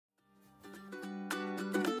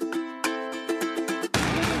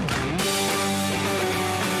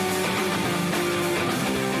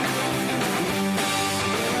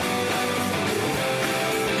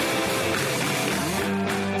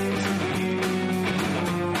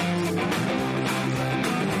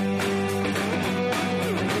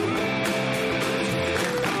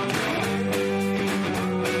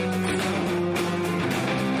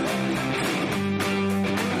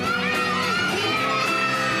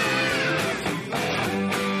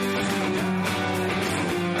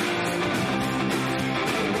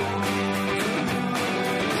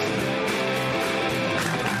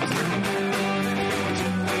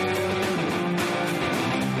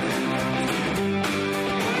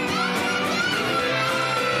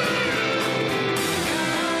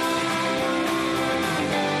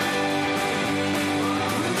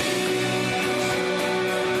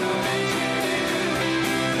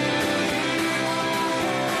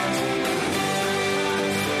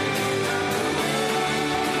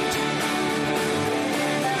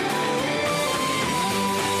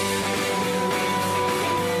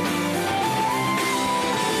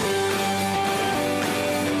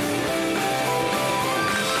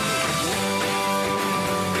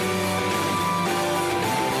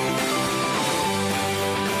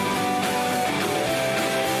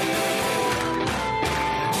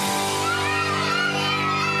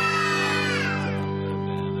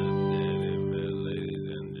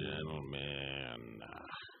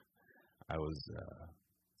I was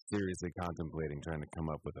seriously contemplating trying to come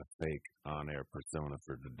up with a fake on-air persona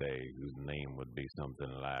for today whose name would be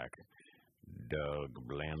something like Doug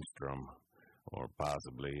Blandstrom, or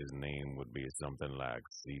possibly his name would be something like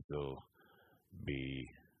Cecil B.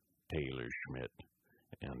 Taylor Schmidt,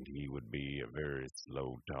 and he would be a very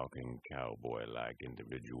slow-talking cowboy-like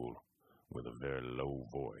individual with a very low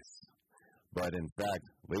voice. But in fact,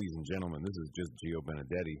 ladies and gentlemen, this is just Gio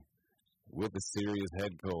Benedetti with a serious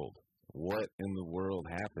head cold. What in the world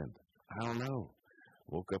happened? I don't know.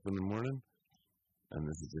 Woke up in the morning, and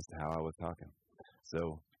this is just how I was talking.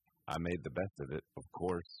 So I made the best of it. Of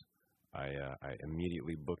course, I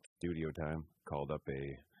immediately booked studio time, called up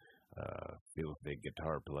a filthy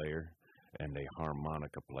guitar player and a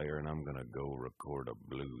harmonica player, and I'm going to go record a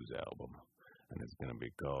blues album. And it's going to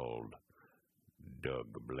be called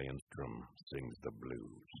Doug Blandstrom Sings the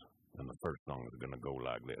Blues. And the first song is going to go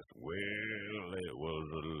like this. Well, it was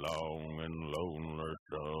a long and lonely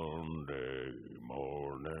Sunday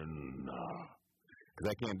morning. Because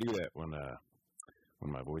I can't do that when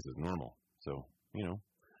my voice is normal. So,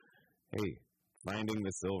 hey, finding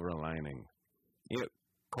the silver lining.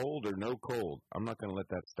 Cold or no cold, I'm not going to let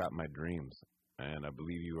that stop my dreams. And I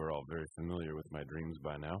believe you are all very familiar with my dreams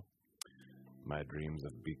by now. My dreams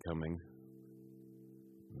of becoming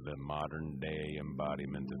the modern-day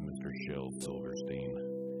embodiment of Mr. Shel Silverstein,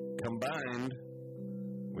 combined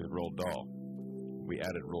with Roald Dahl. We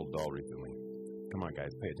added Roald Dahl recently. Come on,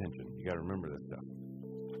 guys, pay attention. You got to remember this stuff.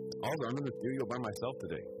 Also, I'm in the studio by myself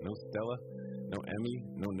today. No Stella, no Emmy,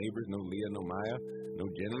 no neighbors, no Leah, no Maya, no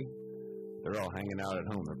Jenny. They're all hanging out at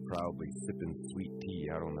home. They're probably sipping sweet tea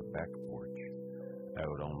out on the back porch,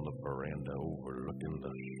 out on the veranda overlooking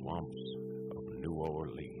the swamps of New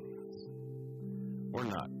Orleans. Or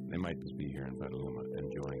not. They might just be here in Petaluma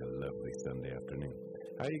enjoying a lovely Sunday afternoon.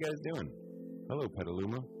 How are you guys doing? Hello,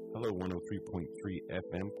 Petaluma. Hello, 103.3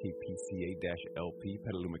 FM, KPCA-LP,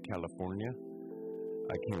 Petaluma, California.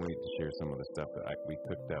 I can't wait to share some of the stuff that we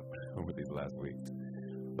cooked up over these last weeks.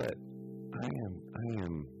 But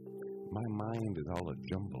my mind is all a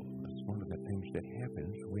jumble. It's one of the things that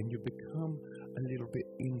happens when you become a little bit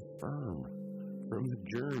infirm from the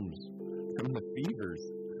germs, from the fevers.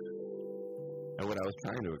 And what I was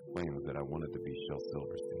trying to explain was that I wanted to be Shel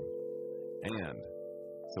Silverstein. And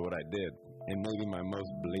so what I did, and maybe my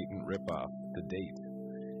most blatant ripoff to date,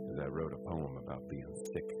 is I wrote a poem about being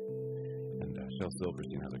sick. And Shel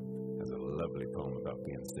Silverstein has a lovely poem about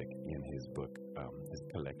being sick in his book, his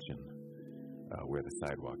collection, Where the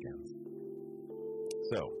Sidewalk Ends.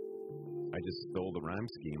 So, I just stole the rhyme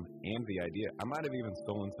scheme and the idea. I might have even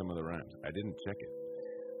stolen some of the rhymes. I didn't check it.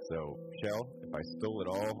 So, Shel, if I stole it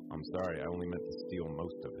all, I'm sorry. I only meant to steal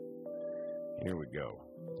most of it. Here we go.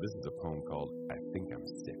 This is a poem called I Think I'm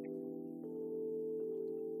Sick.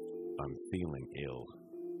 I'm feeling ill.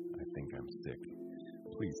 I think I'm sick.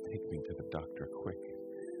 Please take me to the doctor quick.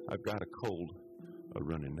 I've got a cold, a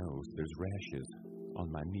runny nose. There's rashes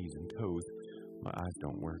on my knees and toes. My eyes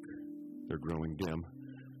don't work. They're growing dim.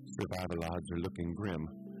 Survival odds are looking grim.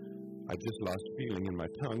 I just lost feeling in my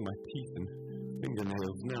tongue, my teeth and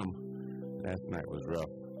fingernails numb. Last night was rough.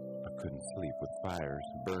 I couldn't sleep with fires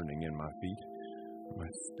burning in my feet. My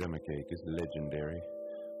stomach ache is legendary.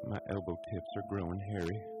 My elbow tips are growing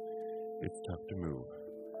hairy. It's tough to move.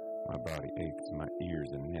 My body aches, my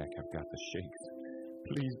ears and neck have got the shakes.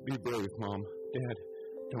 Please be brave, Mom. Dad,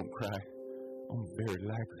 don't cry. I'm very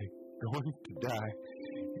likely going to die.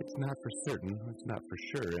 It's not for certain, it's not for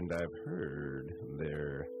sure, and I've heard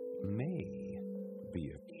there may be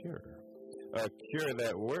a cure. A cure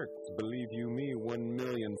that works, believe you me, 1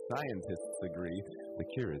 million scientists agree. The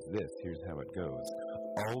cure is this, here's how it goes.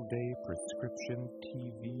 All-day prescription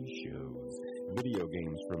TV shows. Video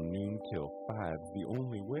games from noon till 5, the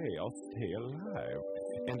only way I'll stay alive.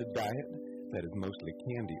 And a diet that is mostly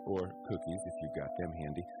candy or cookies, if you got them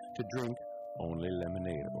handy. To drink, only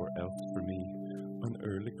lemonade, or else for me, an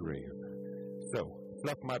early grave. So,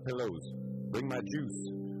 fluff my pillows, bring my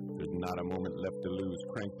juice. There's not a moment left to lose.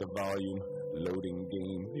 Crank the volume, loading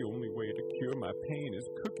game. The only way to cure my pain is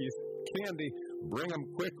cookies, candy. Bring them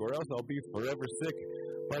quick, or else I'll be forever sick.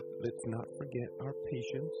 But let's not forget our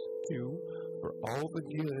patience, too, for all the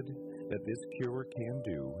good that this cure can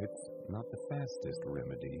do. It's not the fastest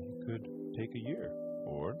remedy. Could take a year,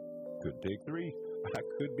 or could take 3. I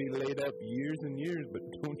could be laid up years and years, but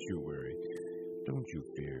don't you worry. Don't you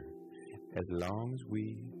fear. As long as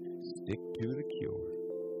we stick to the cure,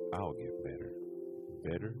 I'll get better.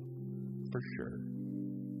 Better for sure.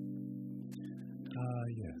 Ah,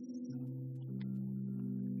 yes.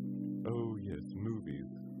 Oh, yes, movies.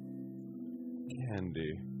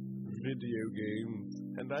 Candy. Video games.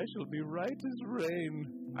 and I shall be right as rain.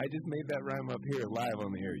 I just made that rhyme up here live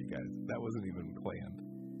on the air, you guys. That wasn't even planned.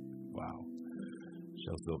 Wow.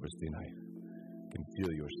 Shel Silverstein, I can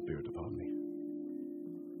feel your spirit upon me.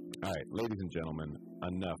 All right, ladies and gentlemen,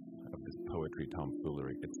 enough of this poetry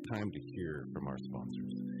tomfoolery. It's time to hear from our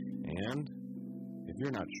sponsors. And if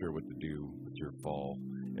you're not sure what to do with your fall,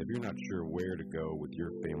 if you're not sure where to go with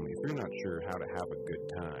your family, if you're not sure how to have a good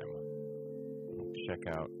time, check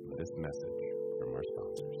out this message from our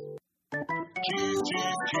sponsors. Cheese,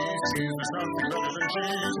 cheese, cheese, cheese, there's nothing better than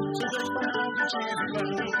cheese. So take my hand, the cheese, and let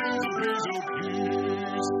me please, oh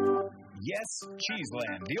please. Yes,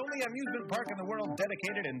 Cheeseland, the only amusement park in the world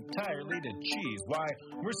dedicated entirely to cheese. Why,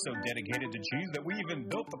 we're so dedicated to cheese that we even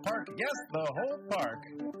built the park, yes, the whole park,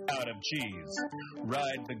 out of cheese.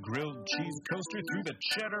 Ride the grilled cheese coaster through the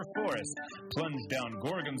cheddar forest. Plunge down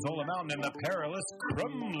Gorgonzola Mountain in the perilous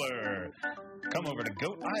Crumbler. Come over to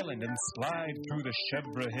Goat Island and slide through the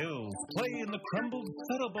Chevre Hills. Play in the crumbled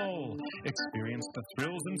Feta Bowl. Experience the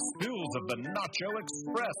thrills and spills of the Nacho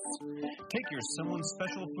Express. Take your someone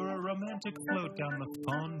special for a romantic float down the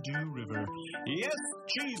Fondue River. Yes,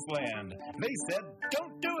 Cheeseland. They said,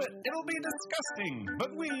 don't do it. It'll be disgusting.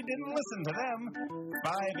 But we didn't listen to them.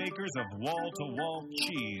 5 acres of wall-to-wall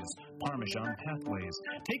cheese. Parmesan pathways.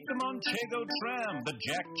 Take them on Chago Tram, the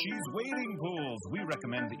Jack Cheese wading pools. We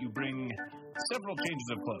recommend that you bring several changes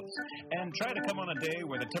of clothes, and try to come on a day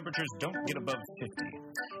where the temperatures don't get above 50.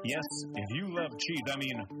 Yes, if you love cheese, I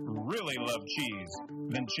mean really love cheese,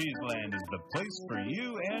 then Cheeseland is the place for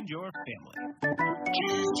you and your family.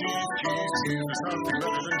 Cheese, cheese, cheese, cheese, there's nothing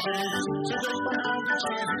better than cheese. So take my hand, the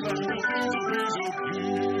cheese, and let me please, oh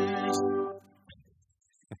please.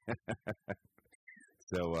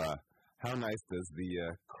 So, how nice does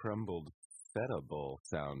the crumbled Feta Bowl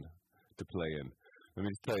sound to play in? Let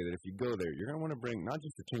me just tell you that if you go there, you're going to want to bring not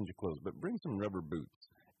just a change of clothes, but bring some rubber boots.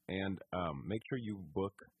 And make sure you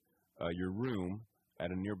book your room at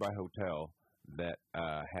a nearby hotel that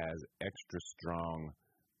has extra strong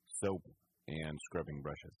soap and scrubbing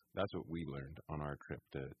brushes. That's what we learned on our trip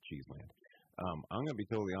to Cheeseland. I'm going to be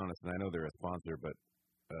totally honest, and I know they're a sponsor, but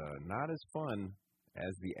not as fun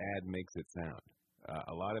as the ad makes it sound.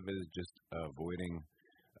 A lot of it is just avoiding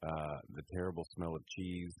the terrible smell of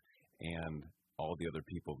cheese and all the other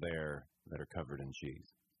people there that are covered in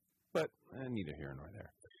cheese. But neither here nor there.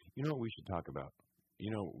 You know what we should talk about? You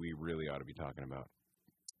know what we really ought to be talking about?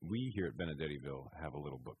 We here at Benedettiville have a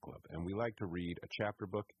little book club, and we like to read a chapter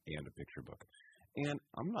book and a picture book. And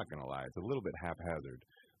I'm not going to lie, it's a little bit haphazard,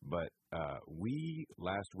 but we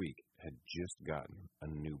last week had just gotten a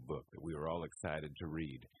new book that we were all excited to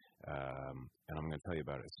read, and I'm going to tell you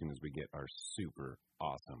about it as soon as we get our super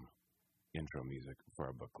awesome intro music for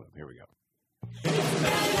our book club. Here we go.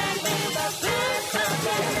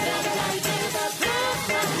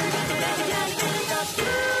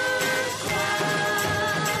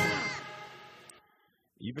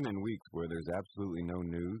 Even in weeks where there's absolutely no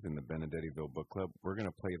news in the Benedettiville Book Club, we're going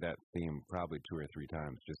to play that theme probably 2 or 3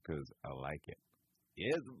 times just because I like it.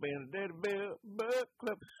 It's the Benedettiville Book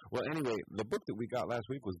Club. Well, anyway, the book that we got last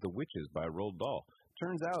week was The Witches by Roald Dahl.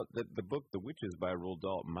 Turns out that the book The Witches by Roald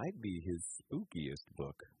Dahl might be his spookiest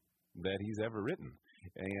book that he's ever written.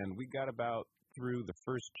 And we got about through the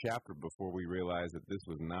first chapter before we realized that this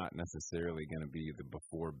was not necessarily going to be the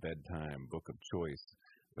before bedtime book of choice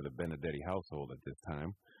for the Benedetti household at this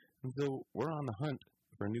time. And so we're on the hunt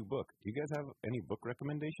for a new book. Do you guys have any book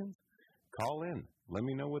recommendations? Call in. Let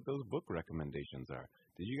me know what those book recommendations are.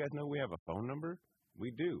 Did you guys know we have a phone number?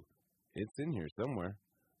 We do. It's in here somewhere.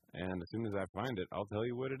 And as soon as I find it, I'll tell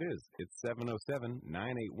you what it is. It's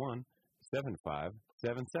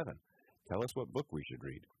 707-981-7577. Tell us what book we should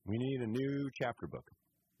read. We need a new chapter book.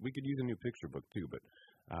 We could use a new picture book too, but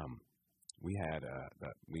we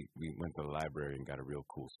went to the library and got a real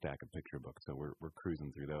cool stack of picture books, so we're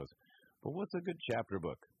cruising through those. But what's a good chapter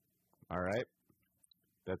book? All right,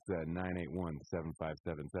 that's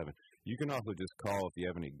 981-7577. You can also just call if you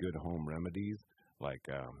have any good home remedies like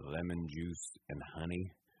lemon juice and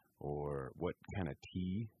honey, or what kind of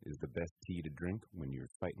tea is the best tea to drink when you're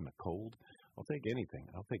fighting a cold. I'll take anything.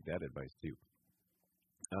 I'll take that advice too.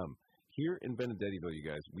 Here in Benedettiville, you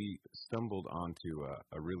guys, we stumbled onto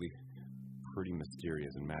a really pretty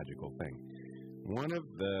mysterious and magical thing. One of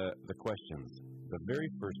the questions, the very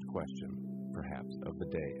first question, perhaps, of the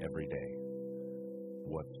day, every day,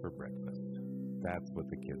 what's for breakfast? That's what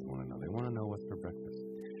the kids want to know. They want to know what's for breakfast.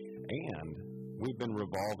 And we've been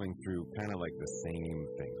revolving through kind of like the same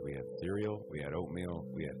things. We had cereal, we had oatmeal,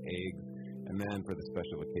 we had eggs, and then for the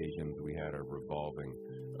special occasions, we had a revolving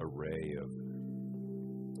array of,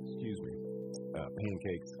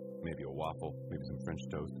 pancakes, maybe a waffle, maybe some French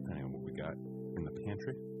toast, depending on what we got in the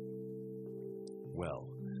pantry. Well,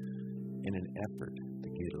 in an effort to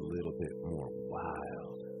get a little bit more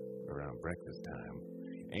wild around breakfast time,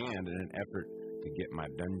 and in an effort to get my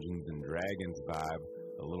Dungeons and Dragons vibe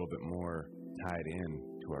a little bit more tied in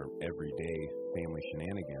to our everyday family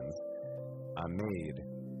shenanigans, I made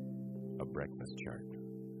a breakfast chart.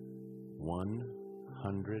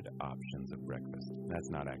 100 options of breakfast. That's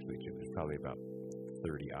not actually true. There's probably about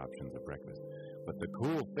 30 options of breakfast. But the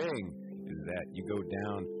cool thing is that you go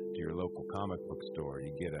down to your local comic book store,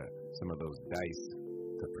 you get some of those dice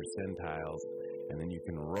to percentiles, and then you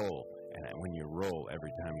can roll. And when you roll,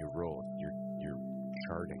 every time you roll, you're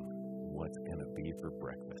charting what's going to be for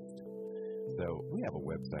breakfast. So we have a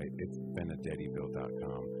website. It's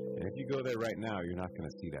benedetteville.com. And if you go there right now, you're not going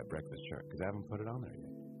to see that breakfast chart because I haven't put it on there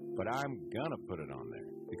yet. But I'm going to put it on there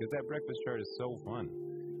because that breakfast chart is so fun.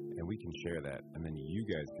 And we can share that. And then you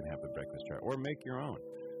guys can have the breakfast chart or make your own.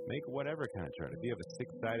 Make whatever kind of chart. If you have a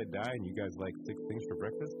 6-sided die and you guys like 6 things for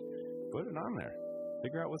breakfast, put it on there.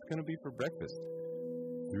 Figure out what's going to be for breakfast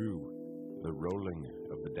through the rolling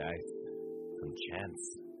of the dice from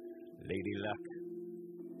chance, lady luck.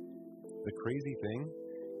 The crazy thing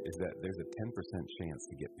is that there's a 10% chance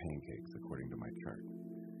to get pancakes according to my chart.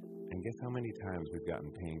 And guess how many times we've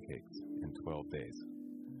gotten pancakes in 12 days?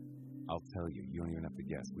 I'll tell you, you don't even have to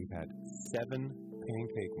guess. We've had 7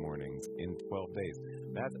 pancake mornings in 12 days.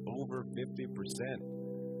 That's over 50%.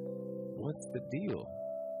 What's the deal?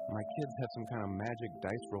 My kids have some kind of magic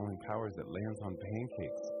dice rolling powers that lands on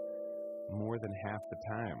pancakes more than half the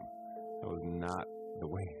time. That was not the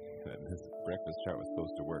way that this breakfast chart was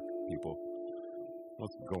supposed to work, people.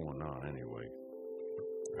 What's going on anyway?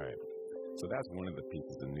 All right. So that's one of the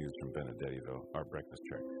pieces of news from Benedetteville, our breakfast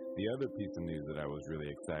chart. The other piece of news that I was really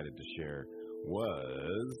excited to share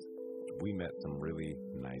was we met some really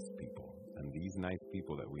nice people. And these nice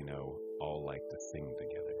people that we know all like to sing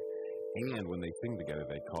together. And when they sing together,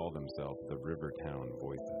 they call themselves the Rivertown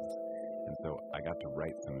Voices. And so I got to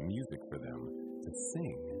write some music for them to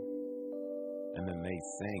sing. And then they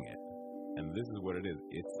sang it. And this is what it is.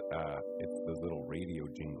 It's those little radio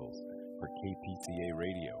jingles for KPCA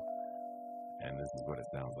radio. And this is what it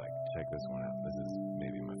sounds like. Check this one out. This is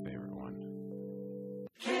maybe my favorite one.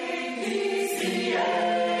 KPCA,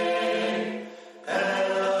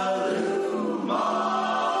 Petaluma.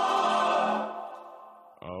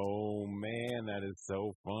 Oh, man, that is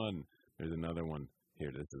so fun. There's another one.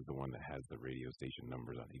 Here, this is the one that has the radio station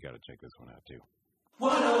numbers on it. You got to check this one out, too.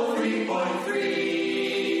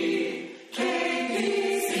 103.3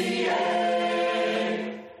 KPCA.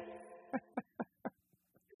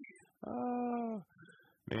 Oh,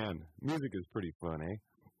 man, music is pretty fun, eh?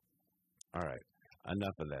 All right,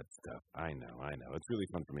 enough of that stuff. I know. It's really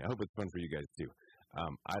fun for me. I hope it's fun for you guys, too.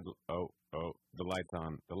 The light's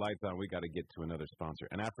on. The light's on. We got to get to another sponsor.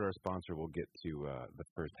 And after our sponsor, we'll get to the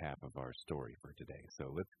first half of our story for today. So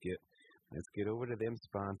let's get over to them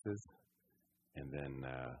sponsors and then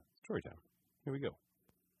story time. Here we go.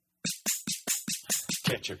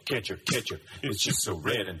 Ketchup, ketchup, ketchup, it's just so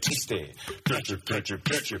red and tasty. Ketchup, ketchup,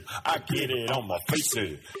 ketchup, I get it on my face.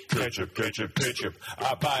 Ketchup, ketchup, ketchup,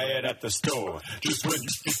 I buy it at the store. Just when you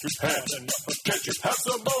think you've had enough of ketchup, have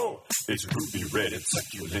some more. It's ruby red, it's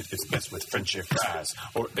succulent, it's best with Frenchy fries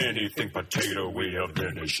or anything potato-y of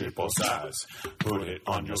any shape or size. Put it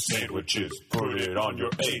on your sandwiches, put it on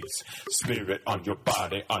your eggs, smear it on your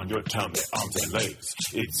body, on your tummy, arms and legs.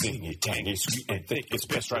 It's zingy, tangy, sweet and thick, it's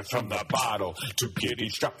best right from the bottle. To get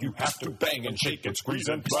each drop you have to bang and shake and squeeze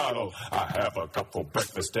and throttle. I have a cup for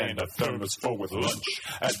breakfast and a thermos full with lunch.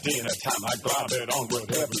 At dinner time I glob it on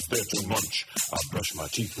whatever's there to munch. I brush my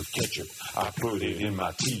teeth with ketchup, I put it in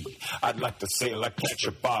my tea. I'd like to sail a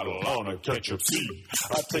ketchup bottle on a ketchup sea.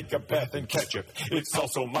 I take a bath in ketchup, it's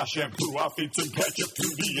also my shampoo. I feed some ketchup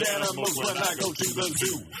to the animals when I go to the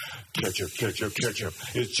zoo. Ketchup, ketchup, ketchup,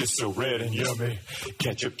 it's just so red and yummy.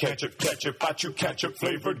 Ketchup, ketchup, ketchup, I chew ketchup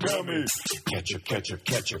flavored gummy. Ketchup, ketchup,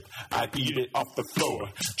 ketchup, I eat it off the floor.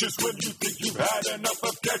 Just when you think you've had enough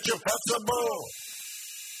of ketchup, have some more.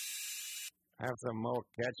 Have some more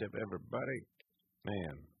ketchup, everybody.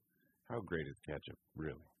 Man, how great is ketchup,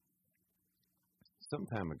 really? Some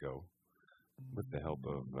time ago, with the help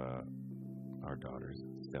of our daughters,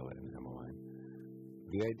 Stella and Emmeline,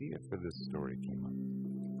 the idea for this story came up.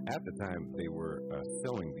 At the time, they were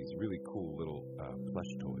sewing these really cool little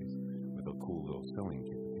plush toys with a cool little sewing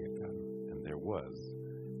kit that they had gotten. And there was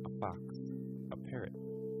a fox, a parrot,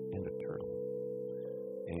 and a turtle.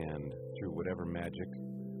 And through whatever magic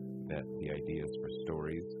that the ideas for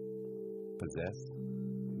stories possess,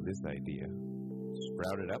 this idea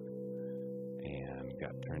sprouted up and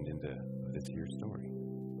got turned into this here story.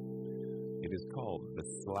 It is called The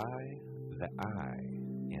Sly, the Eye,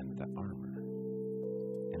 and the Armor.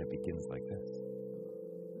 And it begins like this.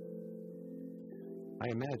 I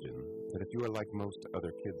imagine that if you are like most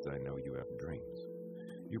other kids I know, you have dreams.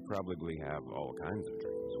 You probably have all kinds of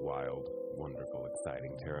dreams. Wild, wonderful,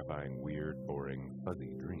 exciting, terrifying, weird, boring,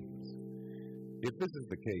 fuzzy dreams. If this is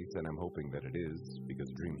the case, and I'm hoping that it is, because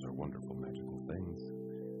dreams are wonderful, magical things,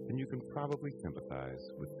 then you can probably sympathize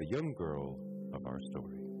with the young girl of our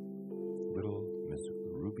story, little Miss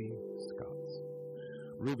Ruby Scotts.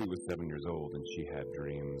 Ruby was 7 years old, and she had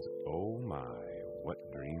dreams. Oh my, what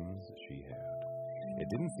dreams she had. It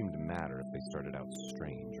didn't seem to matter if they started out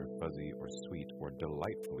strange or fuzzy or sweet or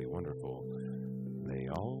delightfully wonderful. They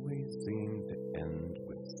always seemed to end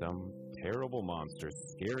with some terrible monster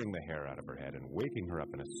scaring the hair out of her head and waking her up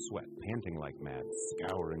in a sweat, panting like mad,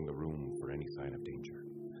 scouring the room for any sign of danger.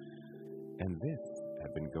 And this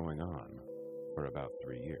had been going on for about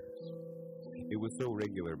 3 years. It was so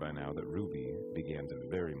regular by now that Ruby began to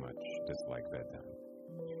very much dislike bedtime.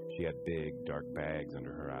 She had big, dark bags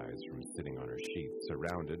under her eyes from sitting on her sheets,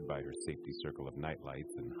 surrounded by her safety circle of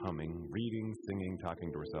nightlights and humming, reading, singing,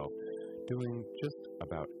 talking to herself, doing just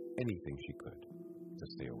about anything she could to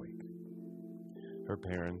stay awake. Her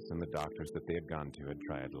parents and the doctors that they had gone to had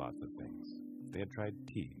tried lots of things. They had tried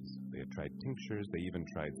teas, they had tried tinctures, they even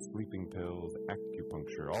tried sleeping pills,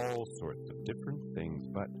 acupuncture, all sorts of different things,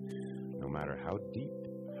 but no matter how deep,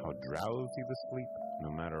 how drowsy the sleep,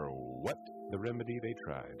 no matter what the remedy they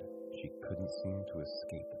tried, she couldn't seem to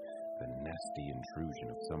escape the nasty intrusion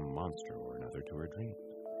of some monster or another to her dreams.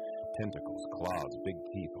 Tentacles, claws, big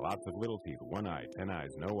teeth, lots of little teeth, 1 eye, 10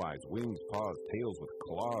 eyes, no eyes, wings, paws, tails with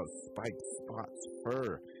claws, spikes, spots,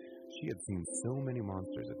 fur. She had seen so many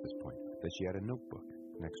monsters at this point that she had a notebook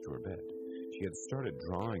next to her bed. She had started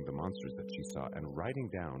drawing the monsters that she saw and writing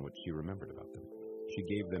down what she remembered about them. She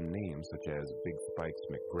gave them names such as Big Spikes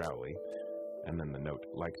McGrowley, and then the note,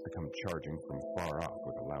 likes to come charging from far off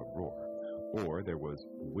with a loud roar. Or there was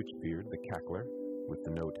Witchbeard the Cackler, with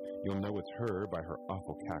the note, you'll know it's her by her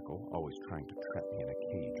awful cackle, always trying to trap me in a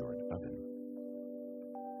cage or an oven.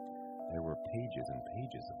 There were pages and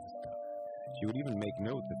pages of the stuff. She would even make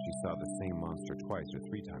notes if she saw the same monster twice or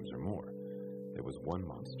 3 times or more. There was one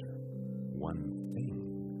monster, one thing,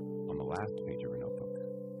 on the last page of her notebook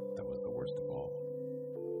that was the worst of all.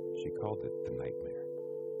 She called it the nightmare.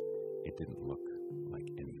 It didn't look like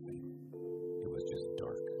anything. It was just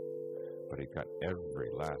dark. But it got every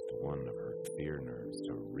last one of her fear nerves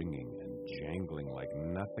to ringing and jangling like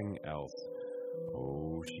nothing else.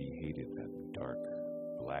 Oh, she hated that dark,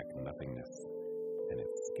 black nothingness, and it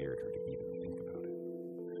scared her to even think about it.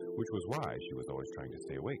 Which was why she was always trying to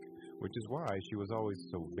stay awake, which is why she was always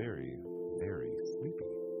so very, very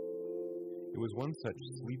sleepy. It was one such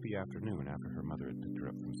sleepy afternoon after her mother had picked her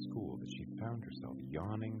up from school that she found herself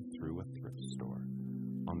yawning through a thrift store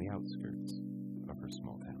on the outskirts of her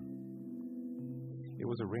small town. It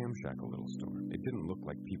was a ramshackle little store. It didn't look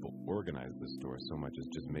like people organized the store so much as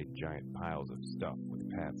just made giant piles of stuff with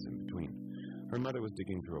paths in between. Her mother was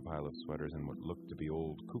digging through a pile of sweaters and what looked to be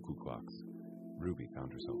old cuckoo clocks. Ruby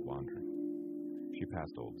found herself wandering. She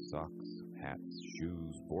passed old socks, hats,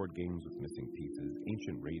 shoes, board games with missing pieces,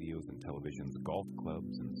 ancient radios and televisions, golf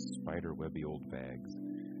clubs, and spider-webby old bags.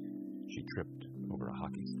 She tripped over a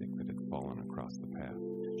hockey stick that had fallen across the path.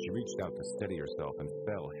 She reached out to steady herself and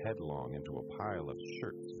fell headlong into a pile of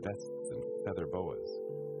shirts, vests, and feather boas.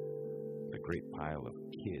 The great pile of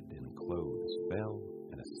kid and clothes fell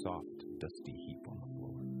in a soft, dusty heap on the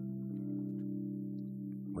floor.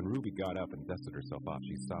 When Ruby got up and dusted herself off,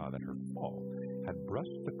 she saw that her fall had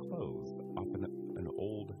brushed the clothes off an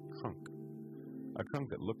old trunk. A trunk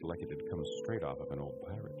that looked like it had come straight off of an old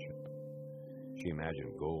pirate ship. She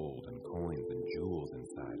imagined gold and coins and jewels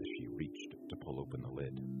inside as she reached to pull open the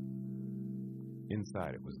lid.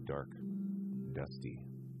 Inside it was dark, dusty,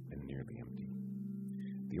 and nearly empty.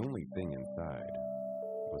 The only thing inside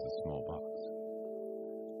was a small box.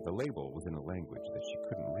 The label was in a language that she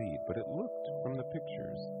couldn't read, but it looked, from the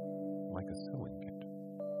pictures, like a sewing kit.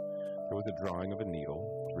 There was a drawing of a needle,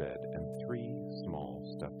 thread, and 3 small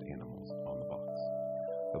stuffed animals on the box.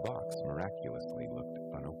 The box miraculously looked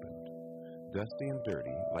unopened. Dusty and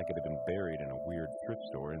dirty, like it had been buried in a weird thrift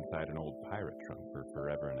store inside an old pirate trunk for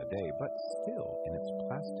forever and a day, but still in its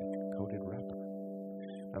plastic-coated wrapper.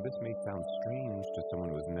 Now, this may sound strange to someone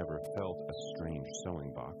who has never felt a strange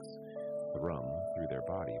sewing box thrum through their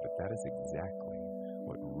body, but that is exactly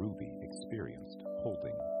what Ruby experienced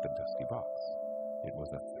holding the dusty box. It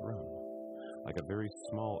was a thrum. Like a very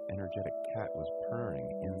small, energetic cat was purring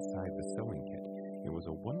inside the sewing kit. It was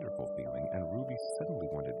a wonderful feeling, and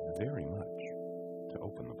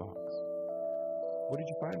 "What did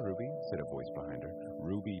you find, Ruby?" said a voice behind her.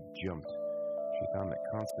 Ruby jumped. She found that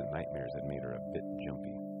constant nightmares had made her a bit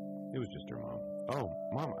jumpy. It was just her mom. "Oh,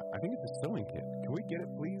 Mom, I think it's a sewing kit. Can we get it,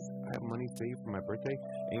 please? I have money saved for my birthday,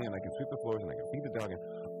 and I can sweep the floors, and I can feed the dog, and..."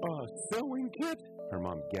 "A sewing kit?" her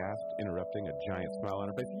mom gasped, interrupting, a giant smile on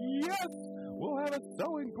her face. "Yes! We'll have a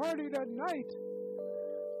sewing party tonight!"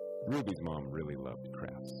 Ruby's mom really loved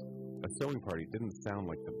crafts. A sewing party didn't sound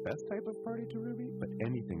like the best type of party to Ruby, but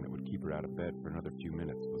anything that would keep her out of bed for another few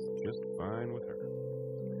minutes was just fine with her.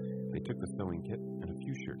 They took the sewing kit and a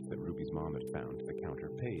few shirts that Ruby's mom had found to the counter,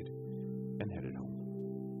 paid, and headed home.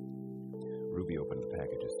 Ruby opened the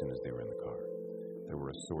package as soon as they were in the car. There were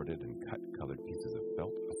assorted and cut-colored pieces of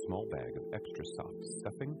felt, a small bag of extra soft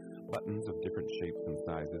stuffing, buttons of different shapes and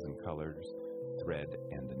sizes and colors, thread,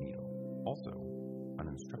 and a needle. Also, an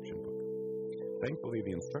instruction book. Thankfully,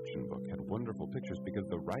 the instruction book had wonderful pictures because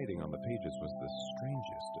the writing on the pages was the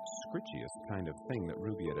strangest, scritchiest kind of thing that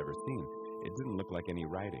Ruby had ever seen. It didn't look like any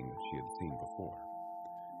writing that she had seen before.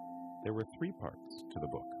 There were 3 parts to the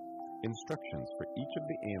book. Instructions for each of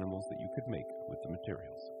the animals that you could make with the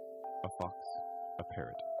materials. A fox, a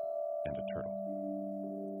parrot, and a turtle.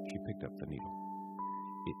 She picked up the needle.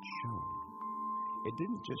 It shone. It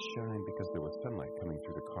didn't just shine because there was sunlight coming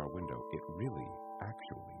through the car window. It really,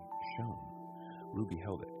 actually shone. Ruby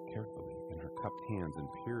held it carefully in her cupped hands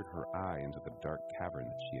and peered her eye into the dark cavern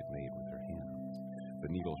that she had made with her hands. The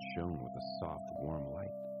needle shone with a soft, warm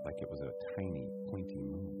light, like it was a tiny, pointy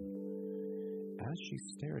moon. As she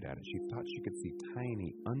stared at it, she thought she could see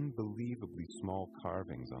tiny, unbelievably small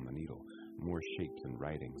carvings on the needle, more shapes and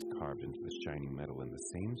writings carved into the shining metal in the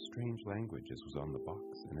same strange language as was on the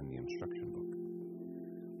box and in the instruction book.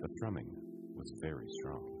 The thrumming was very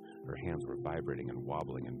strong. Her hands were vibrating and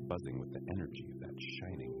wobbling and buzzing with the energy of that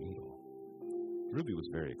shining needle. Ruby was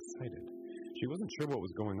very excited. She wasn't sure what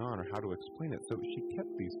was going on or how to explain it, so she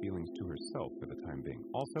kept these feelings to herself for the time being.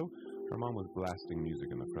 Also, her mom was blasting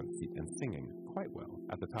music in the front seat and singing quite well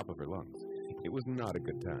at the top of her lungs. It was not a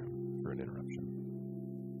good time for an interruption.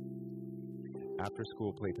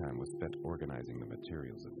 After-school playtime was spent organizing the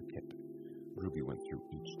materials of the kit. Ruby went through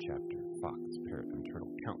each chapter, fox, parrot, and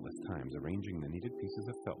turtle, countless times, arranging the needed pieces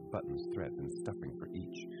of felt, buttons, threads, and stuffing for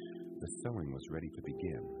each. The sewing was ready to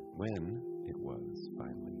begin when it was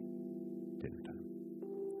finally dinner time.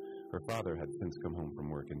 Her father had since come home from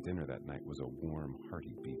work, and dinner that night was a warm,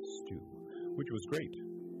 hearty beef stew, which was great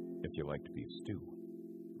if you liked beef stew.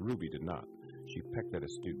 Ruby did not. She pecked at a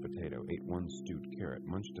stewed potato, ate 1 stewed carrot,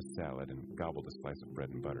 munched a salad, and gobbled a slice of bread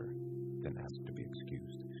and butter, then asked to be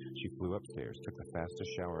excused. She flew upstairs, took the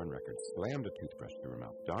fastest shower on record, slammed a toothbrush through her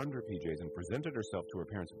mouth, donned her PJs, and presented herself to her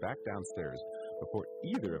parents back downstairs before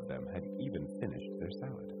either of them had even finished their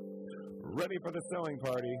salad. "Ready for the sewing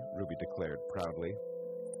party," Ruby declared proudly.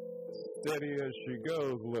 "Steady as she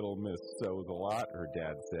goes, little Miss Sews a Lot," her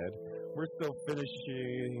dad said. "We're still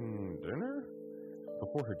finishing dinner?"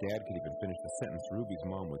 Before her dad could even finish the sentence, Ruby's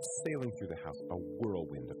mom was sailing through the house, a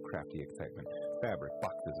whirlwind of crafty excitement. Fabric,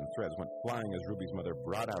 boxes, and threads went flying as Ruby's mother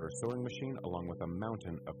brought out her sewing machine along with a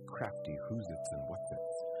mountain of crafty who's-its and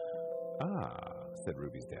what's-its. "Ah," said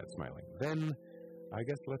Ruby's dad, smiling. "Then I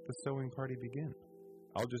guess let the sewing party begin.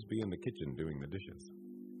 I'll just be in the kitchen doing the dishes."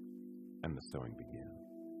 And the sewing began.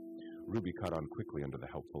 Ruby caught on quickly under the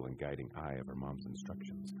helpful and guiding eye of her mom's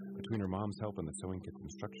instructions. Between her mom's help and the sewing kit's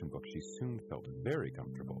instruction book, she soon felt very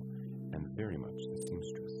comfortable and very much the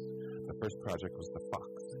seamstress. The first project was the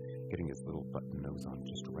fox. Getting his little button nose on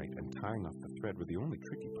just right and tying off the thread were the only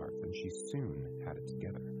tricky parts, and she soon had it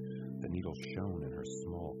together. The needle shone in her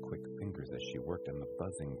small, quick fingers as she worked, and the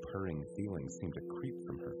buzzing, purring feeling seemed to creep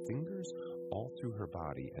from her fingers all through her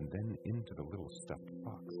body and then into the little stuffed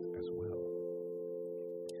fox as well.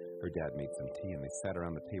 Her dad made some tea, and they sat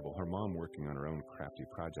around the table, her mom working on her own crafty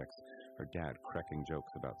projects, her dad cracking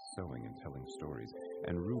jokes about sewing and telling stories,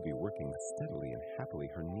 and Ruby working steadily and happily,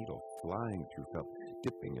 her needle flying through felt,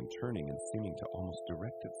 dipping and turning and seeming to almost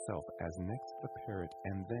direct itself as next the parrot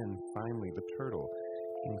and then finally the turtle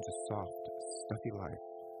came to soft, stuffy life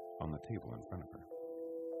on the table in front of her.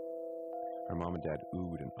 Her mom and dad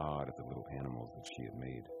oohed and awed at the little animals that she had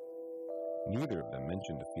made. Neither of them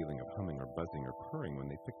mentioned a feeling of humming or buzzing or purring when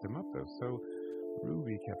they picked them up, though, so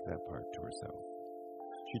Ruby kept that part to herself.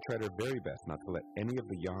 She tried her very best not to let any of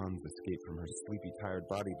the yawns escape from her sleepy, tired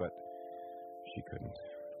body, but she couldn't.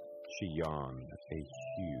 She yawned a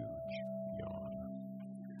huge yawn.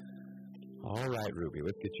 "All right, Ruby,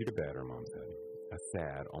 let's get you to bed," her mom said, a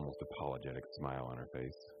sad, almost apologetic smile on her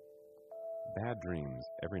face. Bad dreams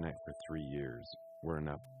every night for 3 years were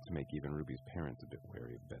enough to make even Ruby's parents a bit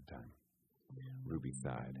wary of bedtime. Ruby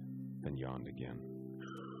sighed, then yawned again.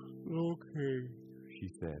 "Okay," she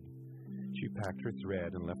said. She packed her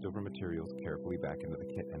thread and leftover materials carefully back into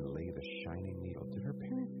the kit and laid a shining needle. Did her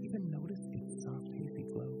parents even notice its soft, hazy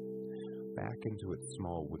glow? Back into its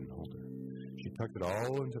small wooden holder. She tucked it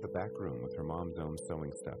all into the back room with her mom's own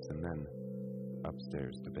sewing stuffs and then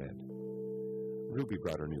upstairs to bed. Ruby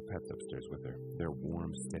brought her new pets upstairs with her. Their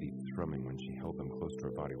warm, steady thrumming when she held them close to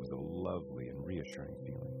her body was a lovely and reassuring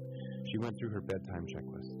feeling. She went through her bedtime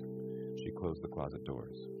checklist. She closed the closet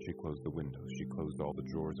doors. She closed the windows. She closed all the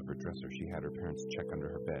drawers of her dresser. She had her parents check under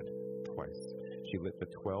her bed twice. She lit the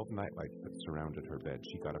 12 nightlights that surrounded her bed.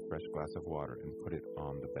 She got a fresh glass of water and put it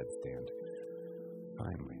on the bedstand.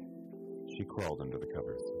 Finally, she crawled under the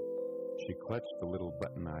covers. She clutched the little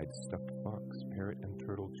button-eyed stuffed fox, parrot, and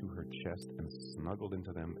turtle to her chest and snuggled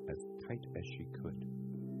into them as tight as she could.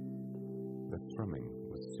 The thrumming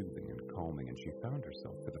was soothing and calming, and she found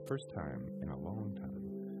herself, for the first time in a long time,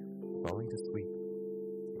 falling to sleep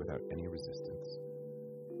without any resistance.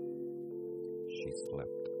 She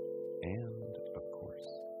slept, and, of course,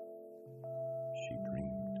 she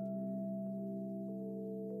dreamed.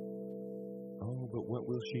 Oh, but what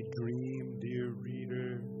will she dream, dear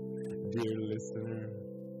reader, dear listener?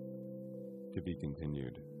 To be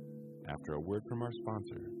continued after a word from our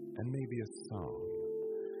sponsor, and maybe a song.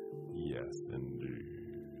 Yes,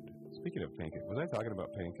 indeed. Speaking of pancakes, was I talking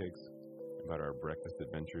about pancakes? About our breakfast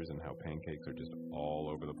adventures and how pancakes are just all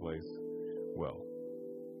over the place? Well,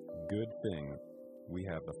 good thing we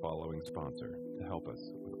have the following sponsor to help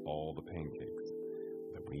us with all the pancakes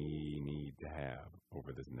that we need to have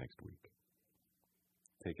over this next week.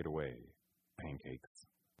 Take it away, pancakes.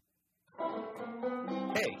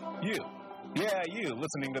 Hey, you. Yeah, you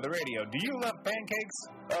listening to the radio. Do you love pancakes?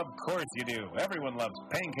 Of course you do. Everyone loves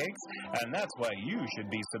pancakes, and that's why you should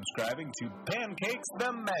be subscribing to Pancakes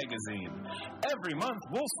the Magazine. Every month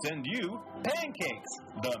we'll send you Pancakes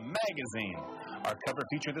the Magazine. Our cover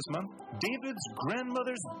feature this month, David's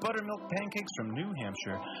grandmother's buttermilk pancakes from New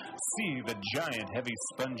Hampshire. See the giant, heavy,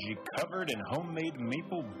 spongy, covered in homemade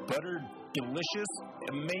maple butter, delicious,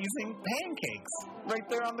 amazing pancakes right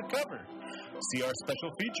there on the cover. See our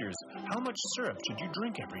special features. How much syrup should you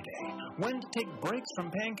drink every day? When to take breaks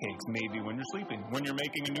from pancakes, maybe when you're sleeping, when you're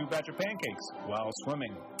making a new batch of pancakes, while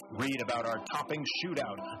swimming. Read about our topping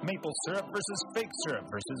shootout. Maple syrup versus fake syrup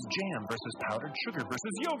versus jam versus powdered sugar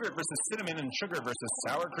versus yogurt versus cinnamon and sugar versus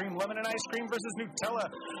sour cream, lemon, and ice cream versus Nutella.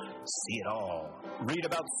 See it all. Read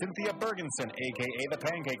about Cynthia Bergenson, a.k.a. the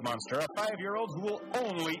Pancake Monster, a 5-year-old who will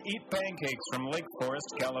only eat pancakes from Lake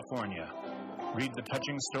Forest, California. Read the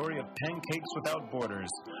touching story of Pancakes Without Borders.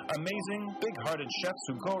 Amazing, big-hearted chefs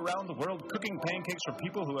who go around the world cooking pancakes for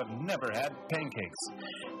people who have never had pancakes.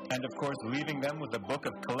 And, of course, leaving them with a book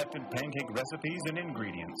of collected pancake recipes and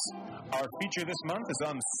ingredients. Our feature this month is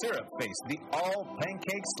on Syrup Face, the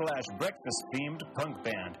all-pancake/breakfast-themed punk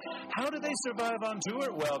band. How do they survive on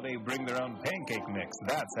tour? Well, they bring their own pancake mix.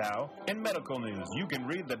 That's how. In medical news, you can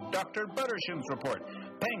read the Dr. Buttershins report.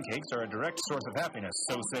 Pancakes are a direct source of happiness,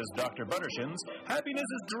 so says Dr. Buttershins. Happiness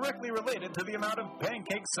is directly related to the amount of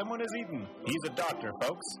pancakes someone has eaten. He's a doctor,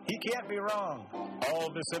 folks. He can't be wrong.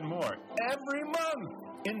 All this and more every month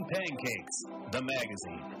in Pancakes, the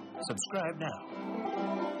magazine. Subscribe now.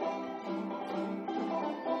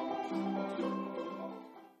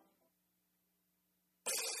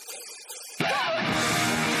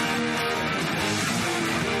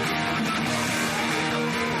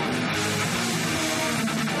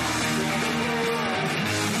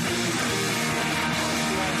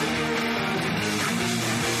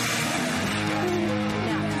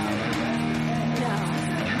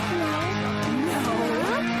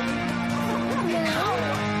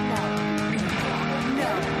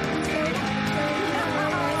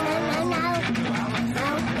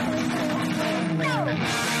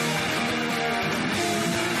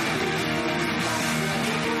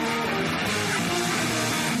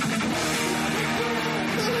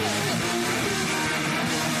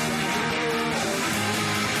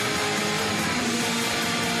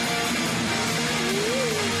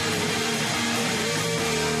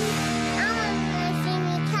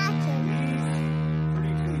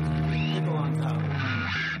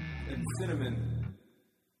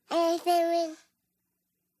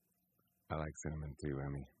 I like cinnamon too,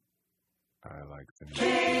 Emmy. I like cinnamon.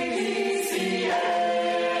 KDCA,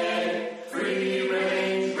 Free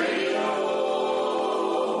Range Radio.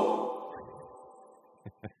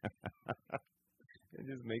 It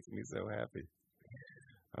just makes me so happy.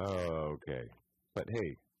 Oh, okay. But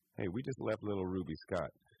hey, we just left little Ruby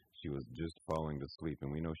Scott. She was just falling to sleep,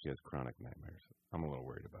 and we know she has chronic nightmares. I'm a little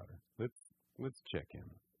worried about her. Let's check in.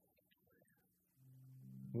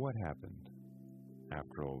 What happened?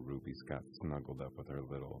 After old Ruby's got snuggled up with her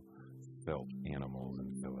little felt animals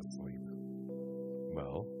and fell asleep.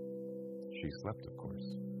 Well, she slept, of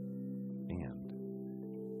course. And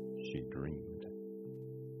she dreamed.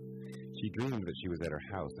 She dreamed that she was at her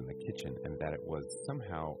house in the kitchen and that it was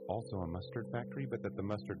somehow also a mustard factory, but that the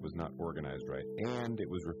mustard was not organized right, and it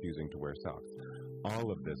was refusing to wear socks.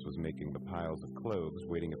 All of this was making the piles of clothes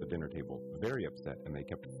waiting at the dinner table very upset, and they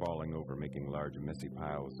kept falling over, making large, messy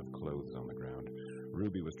piles of clothes on the ground.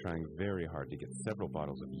 Ruby was trying very hard to get several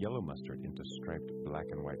bottles of yellow mustard into striped black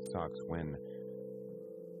and white socks when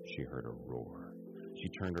she heard a roar. She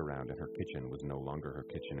turned around, and her kitchen was no longer her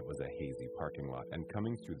kitchen. It was a hazy parking lot, and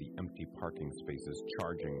coming through the empty parking spaces,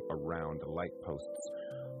 charging around light posts,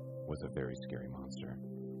 was a very scary monster.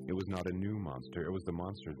 It was not a new monster. It was the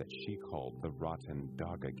monster that she called the Rotten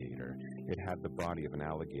Dogagator. It had the body of an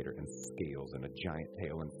alligator and scales and a giant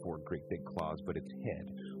tail and 4 great big claws, but its head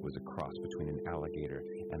was a cross between an alligator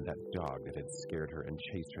and that dog that had scared her and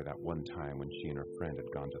chased her that one time when she and her friend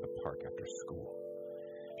had gone to the park after school.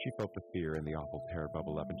 She felt the fear and the awful terror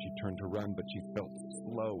bubble up, and she turned to run, but she felt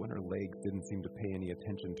slow, and her legs didn't seem to pay any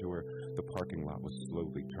attention to her. The parking lot was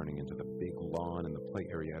slowly turning into the big lawn and the play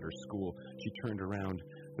area at her school. She turned around.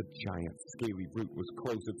 The giant, scaly brute was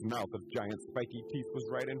close. Its mouth of giant, spiky teeth was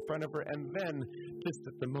right in front of her, and then, just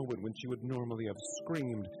at the moment when she would normally have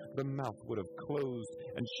screamed, the mouth would have closed,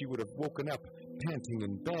 and she would have woken up, panting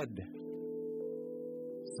in bed.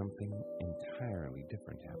 Something entirely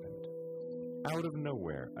different happened. Out of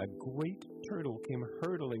nowhere, a great turtle came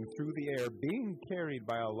hurtling through the air, being carried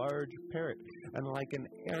by a large parrot, and like an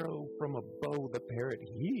arrow from a bow, the parrot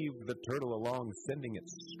heaved the turtle along, sending it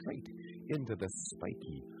straight into the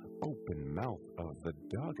spiky, open mouth of the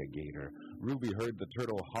Dogagator. Ruby heard the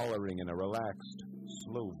turtle hollering in a relaxed,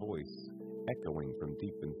 slow voice, echoing from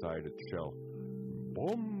deep inside its shell.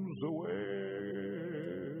 "Bombs away!"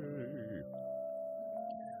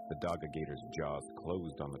 The Dogagator's jaws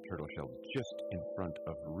closed on the turtle shell just in front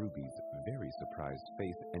of Ruby's very surprised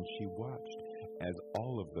face, and she watched as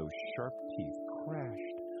all of those sharp teeth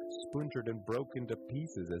crashed, splintered, and broke into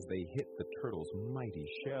pieces as they hit the turtle's mighty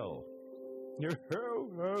shell.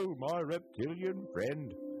 "Ho, my reptilian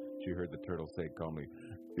friend," she heard the turtle say calmly.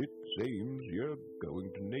 "It seems you're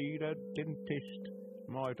going to need a dentist.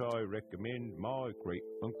 Might I recommend my great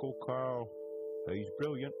Uncle Carl? He's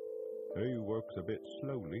brilliant. He works a bit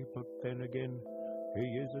slowly, but then again, he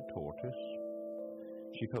is a tortoise."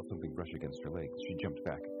 She felt something brush against her legs. She jumped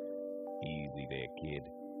back. "Easy there, kid,"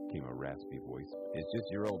 came a raspy voice. "It's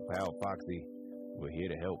just your old pal, Foxy. We're here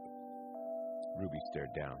to help." Ruby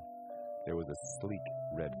stared down. There was a sleek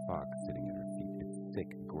red fox sitting at her feet, its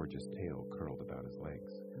thick, gorgeous tail curled about his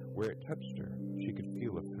legs. Where it touched her, she could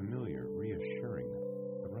feel a familiar, reassuring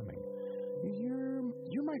thrumming.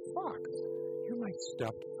 You're my fox. You're my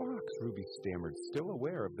stuffed fox," Ruby stammered, still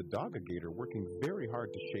aware of the Dogagator working very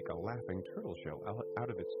hard to shake a laughing turtle shell out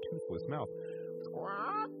of its toothless mouth.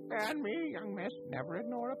 "Squawk and me, young miss. Never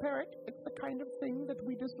ignore a parrot. It's the kind of thing that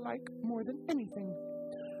we dislike more than anything."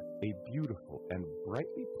 A beautiful and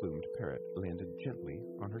brightly plumed parrot landed gently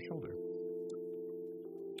on her shoulder.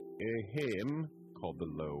 "Ahem," called the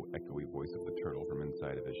low, echoey voice of the turtle from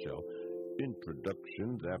inside of his shell.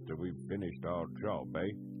 "Introductions after we've finished our job,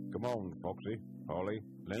 eh? Come on, Foxy, Polly,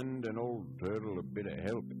 lend an old turtle a bit of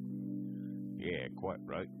help." "Yeah, quite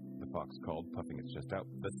right," the fox called, puffing its chest out.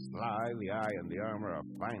 "The sly, the eye, and the armor are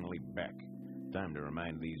finally back. Time to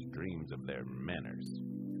remind these dreams of their manners."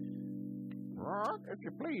 "If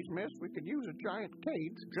you please, miss, we could use a giant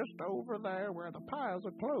cage just over there where the piles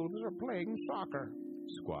of clothes are playing soccer,"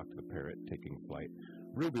 squawked the parrot, taking flight.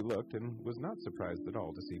 Ruby looked and was not surprised at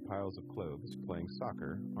all to see piles of clothes playing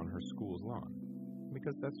soccer on her school's lawn.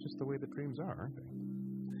 Because that's just the way the dreams are, aren't they?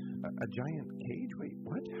 A giant cage? Wait,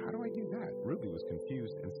 what? How do I do that? Ruby was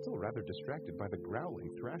confused and still rather distracted by the growling,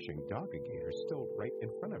 thrashing Dogagator still right in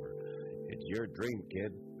front of her. "It's your dream,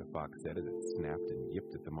 kid," the fox said as it snapped and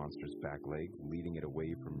yipped at the monster's back leg, leading it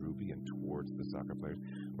away from Ruby and towards the soccer players.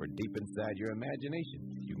 "We're deep inside your imagination.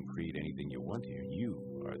 You can create anything you want here. You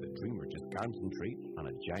are the dreamer. Just concentrate on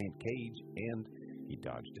a giant cage and..." He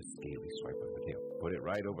dodged a scaly swipe of the tail. "Put it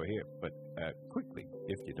right over here, but quickly,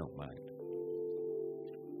 if you don't mind."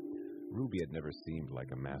 Ruby had never seemed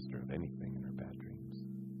like a master of anything in her bad dreams.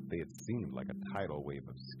 They had seemed like a tidal wave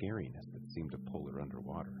of scariness that seemed to pull her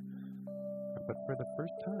underwater. But for the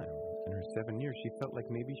first time in her 7 years, she felt like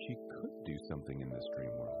maybe she could do something in this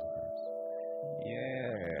dream world of hers.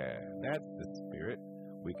 "Yeah, that's the spirit.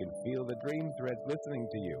 We can feel the dream threads listening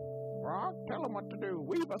to you." "Frog, tell them what to do.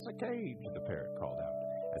 Weave us a cage," the parrot called out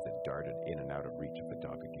as it darted in and out of reach of the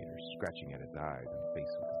Dogagator, scratching at its eyes and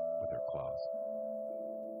face with her claws.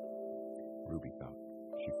 Ruby thought.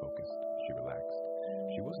 She focused. She relaxed.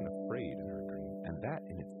 She wasn't afraid in her dream, and that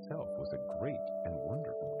in itself was a great and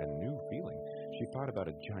wonderful and new feeling. She thought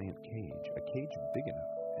about a giant cage, a cage big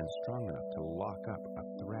enough and strong enough to lock up a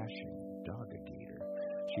thrashing dog-gator.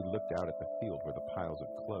 She looked out at the field where the piles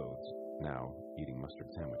of clothes, now eating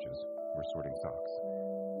mustard sandwiches, were sorting socks,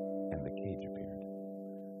 and the cage appeared.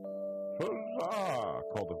 "Huzzah!"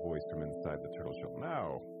 called a voice from inside the turtle shell.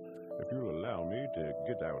 "Now, if you'll allow me to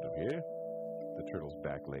get out of here." The turtle's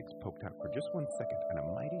back legs poked out for just 1 second, and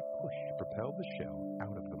a mighty push propelled the shell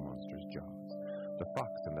out of the monster's jaws. The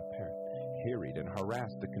fox and the parrot harried and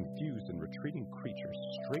harassed the confused and retreating creature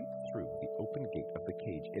straight through the open gate of the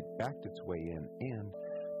cage. It backed its way in, and,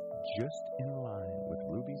 just in line with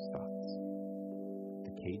Ruby's thoughts,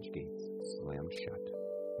 the cage gates slammed shut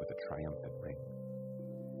with a triumphant ring.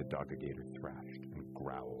 The dog-gator thrashed and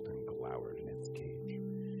growled and glowered in its cage.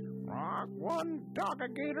 "Rock one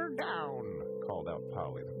dog-gator down," called out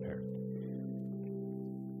Polly the parrot.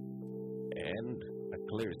 And a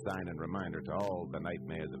clear sign and reminder to all the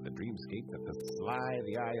nightmares of the dreamscape that the sly,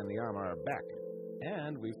 the eye, and the armor are back.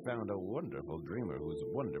 And we've found a wonderful dreamer who's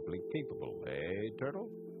wonderfully capable. Hey, Turtle?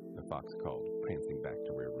 The fox called, prancing back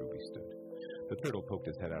to where Ruby stood. The turtle poked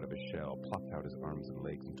his head out of his shell, plopped out his arms and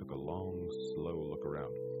legs, and took a long, slow look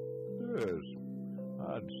around. "Yes,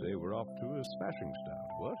 I'd say we're off to a smashing start,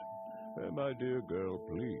 what? My dear girl,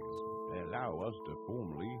 please, allow us to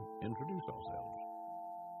formally introduce ourselves."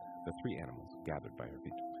 The three animals gathered by her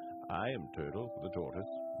feet. "I am Turtle, the tortoise,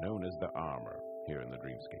 known as the Armor, here in the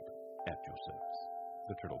dreamscape, at your service."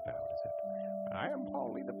 The turtle bowed his head. "I am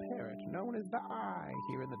Polly the parrot, known as the Eye,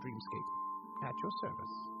 here in the dreamscape, at your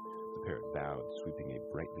service." The parrot bowed, sweeping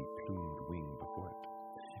a brightly plumed wing before it.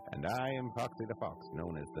 "And I am Foxy the fox,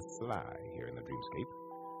 known as the Sly, here in the dreamscape,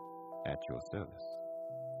 at your service."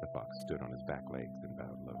 The fox stood on his back legs and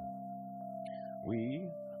bowed low. "We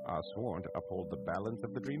are sworn to uphold the balance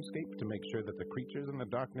of the dreamscape, to make sure that the creatures in the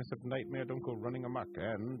darkness of nightmare don't go running amok,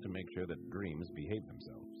 and to make sure that dreams behave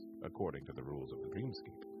themselves, according to the rules of the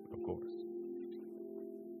dreamscape, of course."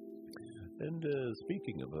 "And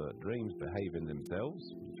speaking of dreams behaving themselves,"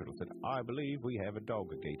 the turtle said, "I believe we have a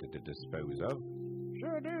dog-gator to dispose of."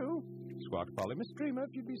 "Sure do," squawked Polly. "Miss Dreamer,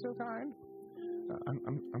 if you'd be so kind."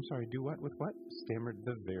 I'm sorry, do what with what?" stammered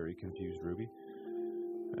the very confused Ruby.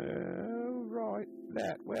 Right,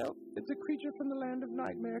 that. Well, it's a creature from the land of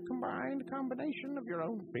nightmare, combination of your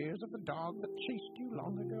own fears of the dog that chased you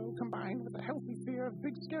long ago, combined with a healthy fear of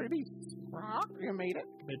big scary beasts. Rock, you made it.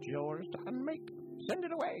 It's yours to unmake. Send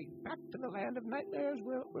it away. Back to the land of nightmares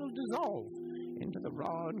where it will dissolve into the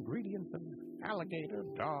raw ingredients of alligator,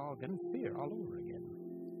 dog, and fear all over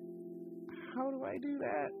again. "How do I do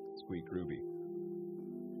that?" squeaked Ruby.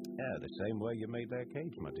 "The same way you made that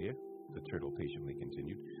cage, my dear," the turtle patiently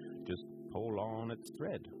continued. "Just pull on its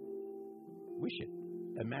thread. Wish it.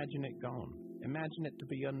 Imagine it gone. Imagine it to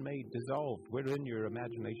be unmade, dissolved. We're in your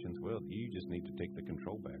imagination's world. You just need to take the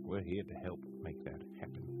control back. We're here to help make that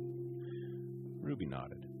happen." Ruby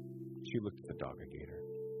nodded. She looked at the dog-gator.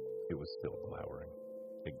 It was still glowering.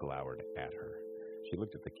 It glowered at her. She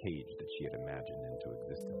looked at the cage that she had imagined into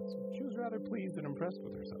existence. She was rather pleased and impressed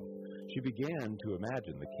with herself. She began to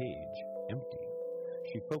imagine the cage empty.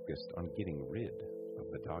 She focused on getting rid of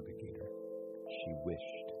the dog-gator. She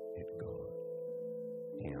wished it gone.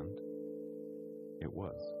 And it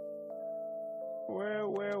was.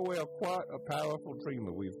 Well, quite a powerful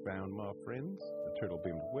dreamer we've found, my friends. The turtle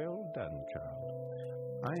beamed. "Well done, child."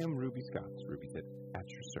 "I am Ruby Scotts," Ruby said, "at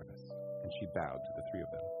your service." And she bowed to the three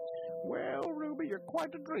of them. "Well, Ruby, you're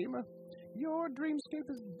quite a dreamer. Your dreamscape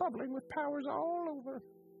is bubbling with powers all over."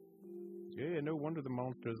 "Yeah, no wonder the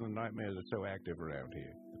monsters and the nightmares are so active around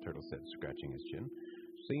here," the turtle said, scratching his chin.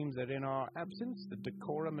 "Seems that in our absence, the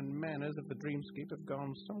decorum and manners of the dreamscape have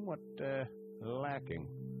gone somewhat, lacking."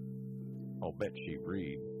 "I'll bet she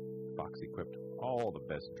reads," Foxy quipped. "All the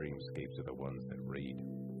best dreamscapes are the ones that read."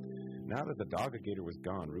 Now that the dog-gator was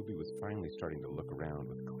gone, Ruby was finally starting to look around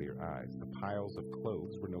with clear eyes. The piles of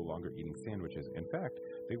clothes were no longer eating sandwiches. In fact,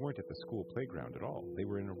 they weren't at the school playground at all. They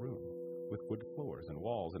were in a room with wood floors and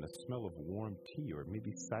walls and a smell of warm tea or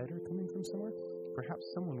maybe cider coming from somewhere.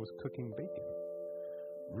 Perhaps someone was cooking bacon.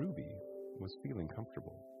 Ruby was feeling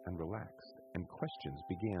comfortable and relaxed, and questions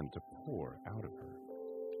began to pour out of her.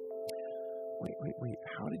 Wait,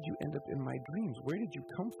 how did you end up in my dreams? Where did you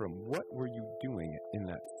come from? What were you doing in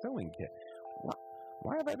that sewing kit?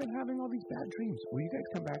 Why have I been having all these bad dreams? Will you guys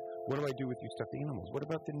come back? What do I do with you stuffed animals? What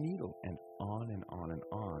about the needle? And on and on and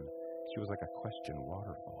on. She was like a question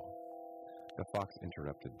waterfall. The fox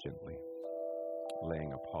interrupted gently,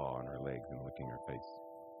 laying a paw on her legs and licking her face.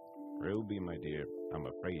 Ruby, my dear, I'm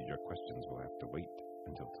afraid your questions will have to wait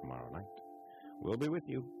until tomorrow night. We'll be with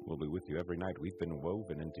you. We'll be with you every night. We've been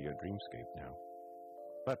woven into your dreamscape now.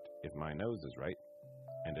 But if my nose is right,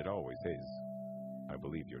 and it always is, I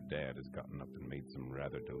believe your dad has gotten up and made some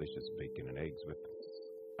rather delicious bacon and eggs with,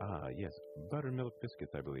 yes, buttermilk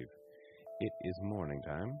biscuits, I believe. It is morning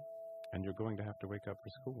time, and you're going to have to wake up for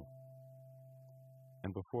school.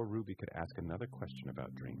 And before Ruby could ask another question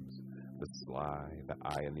about dreams, the sly, the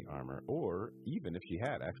eye in the armor, or even if she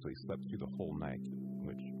had actually slept through the whole night,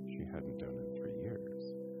 which she hadn't done in 3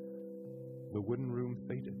 years, the wooden room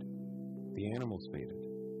faded. The animals faded.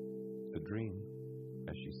 The dream,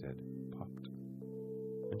 as she said, popped.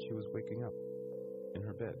 And she was waking up in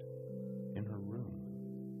her bed, in her room,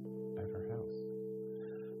 at her house.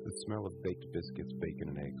 The smell of baked biscuits, bacon,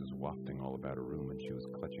 and eggs was wafting all about her room, and she was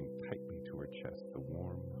clutching tightly to her chest the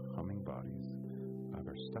warm, humming bodies of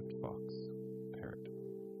her stuffed fox, parrot,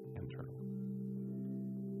 and turtle.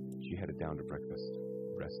 She headed down to breakfast,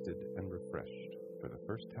 rested and refreshed for the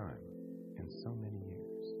first time in so many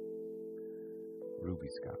years. Ruby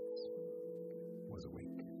Scotts was awake.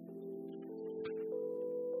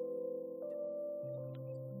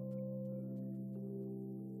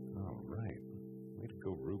 All right. Way to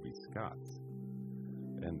go, Ruby Scotts.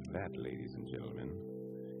 And that, ladies and gentlemen,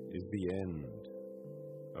 is the end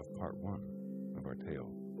of part 1 of our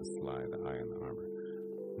tale, The Sly, the Eye, and the Armor.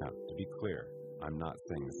 Now, to be clear, I'm not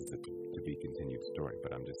saying this is a to-be-continued story,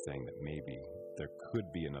 but I'm just saying that maybe there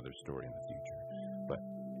could be another story in the future. But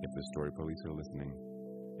if the story police are listening,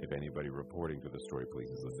 if anybody reporting to the story police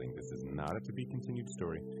is listening, this is not a to-be-continued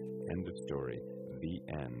story. End of story. The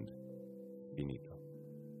end. Finito.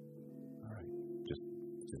 All right. Just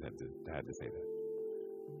had to say that.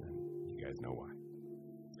 And you guys know why.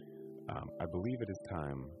 I believe it is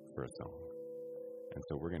time for a song. And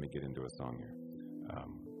so we're going to get into a song here.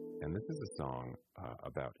 And this is a song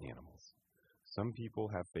about animals. Some people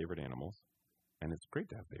have favorite animals, and it's great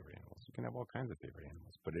to have favorite animals. You can have all kinds of favorite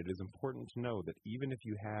animals. But it is important to know that even if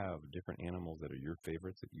you have different animals that are your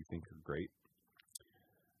favorites that you think are great,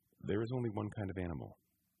 there is only one kind of animal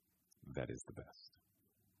that is the best.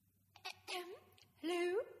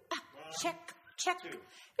 Hello? Check.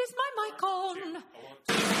 Is my mic on?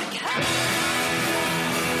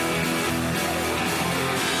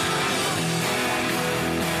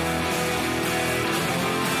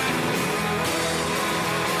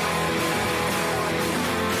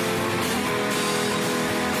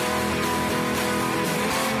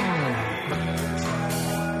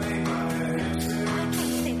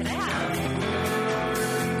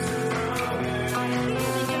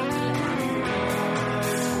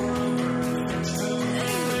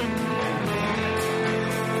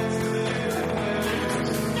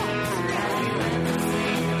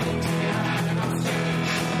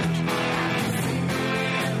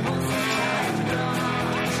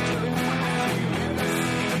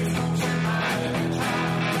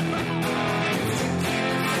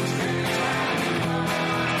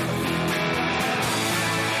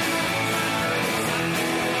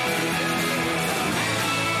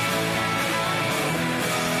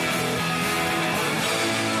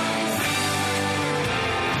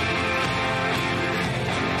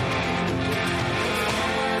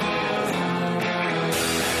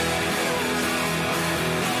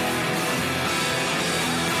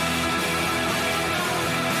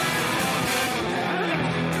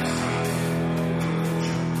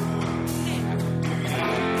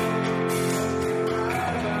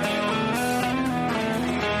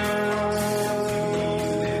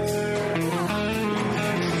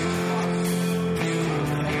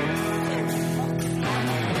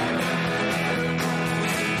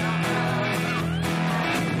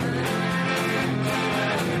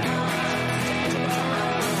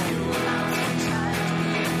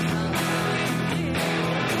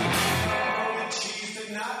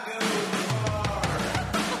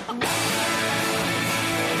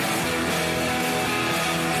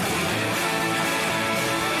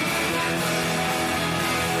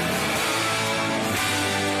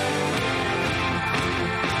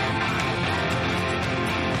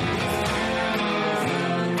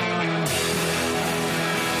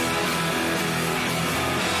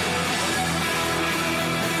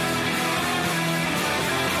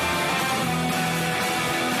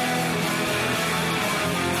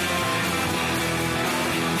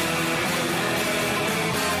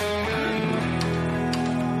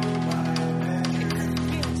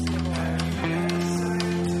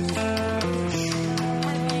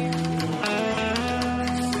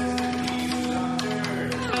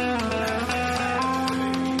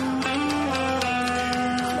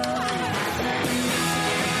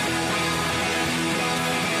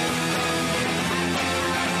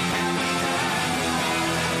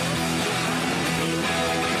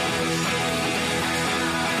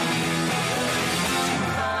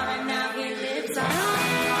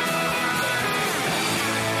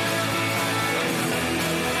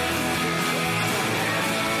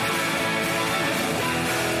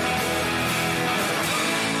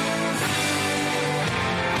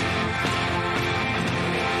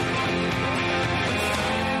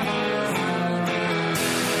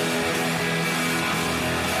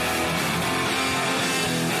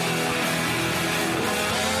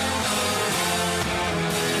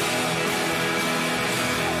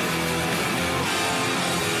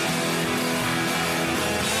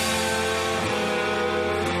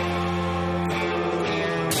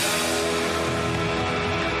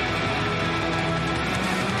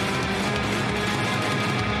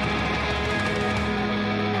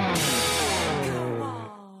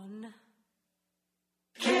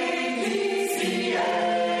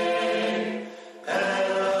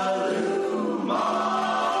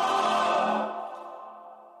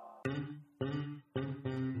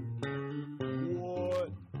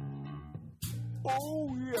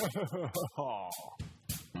 Oh, yeah.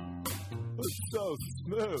 It's so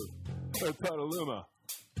smooth. Hey, Petaluma,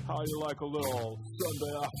 how you like a little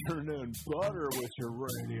Sunday afternoon butter with your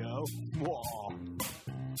radio? Whoa.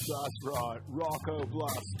 That's right, Rocco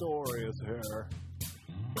Blastorius here.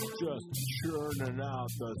 Just churning out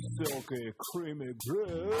the silky, creamy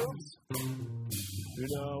grooves. You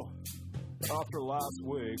know, after last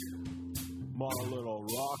week, my little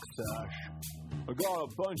rock sesh, I got a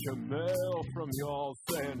bunch of mail from y'all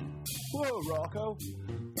saying, "Whoa, Rocco,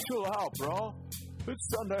 chill out, bro. It's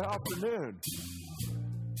Sunday afternoon."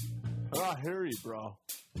 I hear you, bro.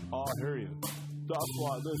 I hear you. That's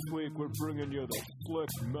why this week we're bringing you the slick,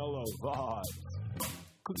 mellow vibes.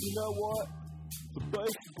 'Cause you know what? The bass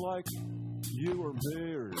is like you or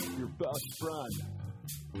me or your best friend.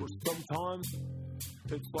 Or sometimes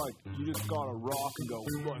it's like you just gotta rock and go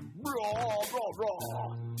like raw, raw,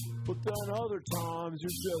 raw. But then other times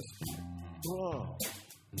you're just,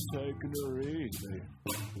 taking her easy.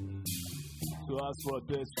 So that's what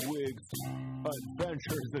this week's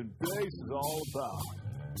Adventures in Bass is all about.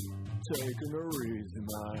 Taking her easy,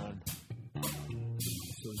 man.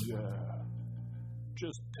 So yeah,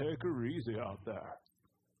 just take her easy out there.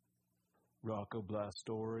 Rocco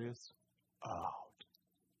Blastorius, out.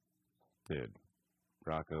 Dude,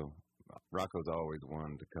 Rocco's always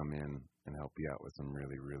one to come in and help you out with some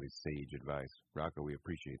really, really sage advice. Rocco, we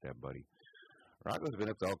appreciate that, buddy. Rocco's been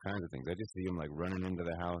up to all kinds of things. I just see him like running into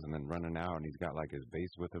the house and then running out, and he's got like his bass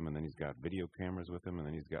with him, and then he's got video cameras with him, and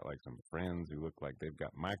then he's got like some friends who look like they've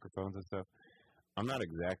got microphones and stuff. I'm not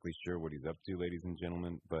exactly sure what he's up to, ladies and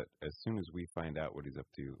gentlemen, but as soon as we find out what he's up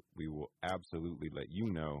to, we will absolutely let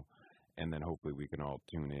you know, and then hopefully we can all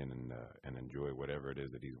tune in and enjoy whatever it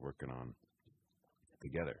is that he's working on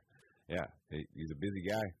together. Yeah, he's a busy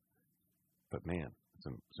guy, but man,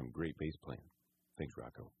 some great bass playing. Thanks,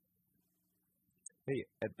 Rocco. Hey,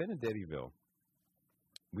 at Benedettiville,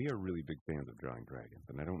 we are really big fans of Drawing Dragons,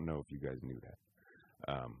 and I don't know if you guys knew that.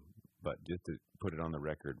 But just to put it on the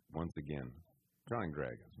record, once again, Drawing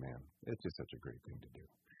Dragons, man, it's just such a great thing to do.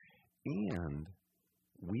 And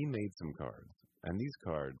we made some cards, and these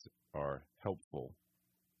cards are helpful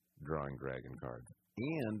Drawing Dragon cards.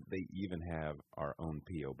 And they even have our own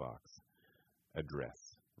P.O. Box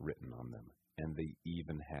address written on them. And they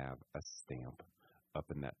even have a stamp up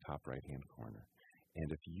in that top right-hand corner.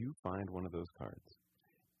 And if you find one of those cards,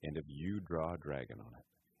 and if you draw a dragon on it,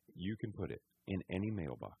 you can put it in any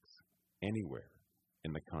mailbox, anywhere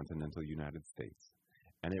in the continental United States,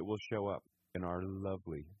 and it will show up in our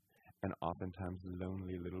lovely and oftentimes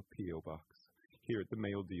lonely little P.O. Box here at the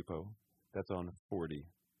Mail Depot. That's on 40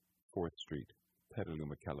 4th Street,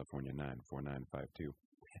 Petaluma, California, 94952.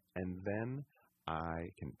 And then I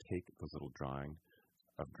can take those little drawings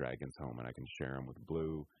of dragons home, and I can share them with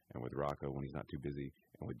Blue and with Rocco when he's not too busy,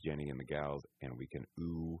 and with Jenny and the gals, and we can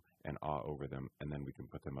ooh and ah over them, and then we can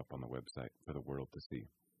put them up on the website for the world to see.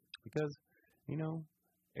 Because, you know,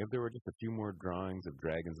 if there were just a few more drawings of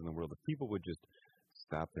dragons in the world, if people would just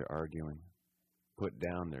stop their arguing, put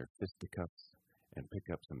down their fisticuffs, and pick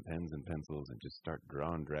up some pens and pencils and just start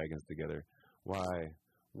drawing dragons together, why,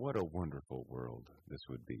 what a wonderful world this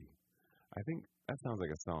would be. I think that sounds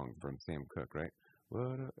like a song from Sam Cooke, right?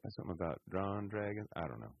 Something about drawing dragons? I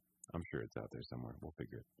don't know. I'm sure it's out there somewhere. We'll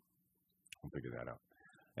figure that out.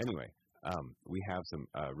 Anyway, we have some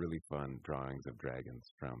really fun drawings of dragons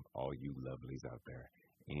from all you lovelies out there.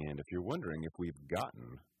 And if you're wondering if we've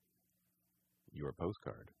gotten your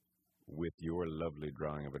postcard with your lovely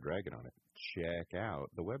drawing of a dragon on it, check out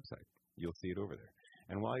the website. You'll see it over there.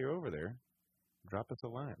 And while you're over there, drop us a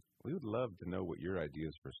line. We would love to know what your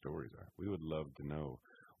ideas for stories are. We would love to know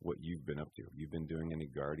what you've been up to. You've been doing any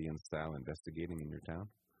Guardian-style investigating in your town?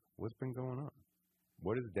 What's been going on?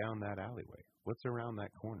 What is down that alleyway? What's around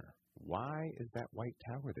that corner? Why is that white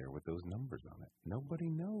tower there with those numbers on it? Nobody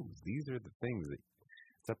knows. These are the things that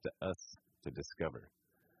it's up to us to discover.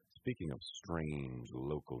 Speaking of strange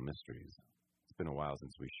local mysteries, it's been a while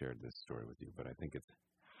since we shared this story with you, but I think it's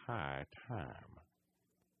high time.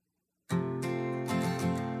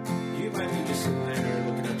 You might be just sitting there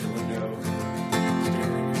looking out your window,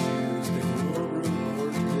 staring at shoes, thinking, what room to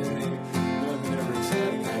work today? Nothing ever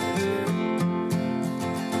exciting happens here.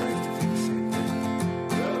 I used to think the same thing.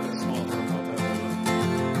 Well, in a small town called Petaluma,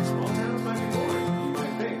 small towns might be boring, you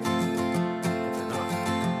might think, but they're not.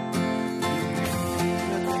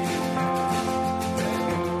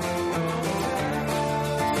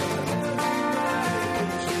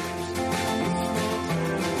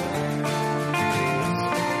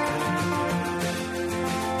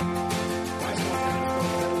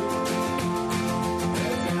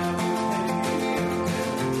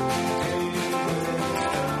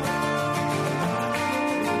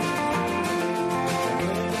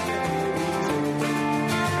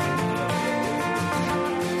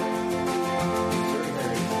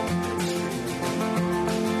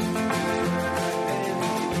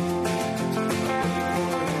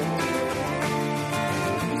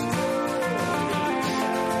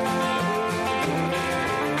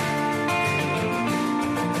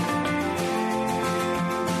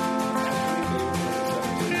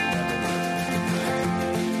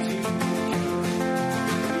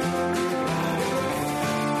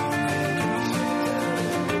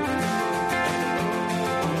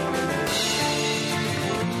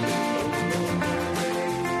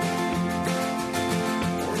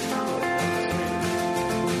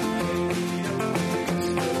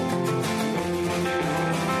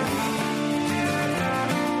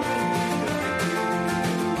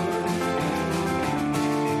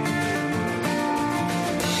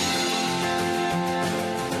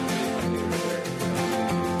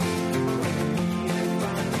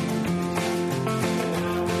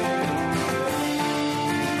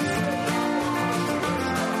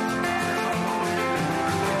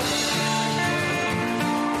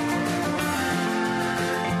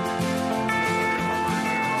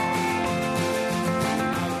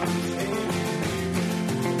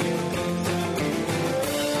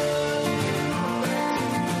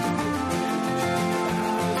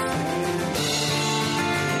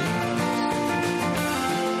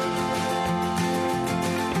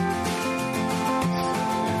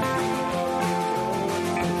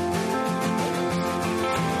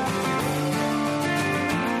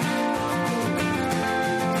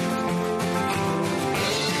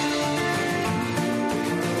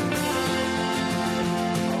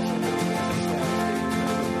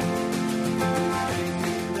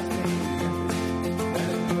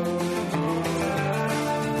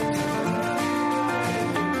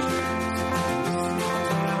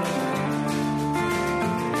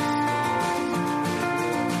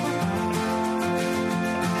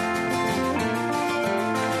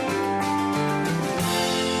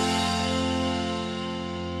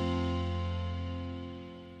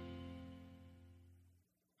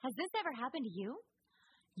 Has this ever happened to you?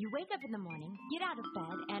 You wake up in the morning, get out of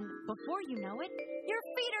bed, and before you know it, your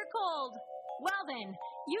feet are cold. Well then,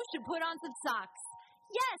 you should put on some socks.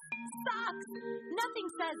 Yes, socks! Nothing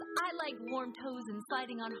says I like warm toes and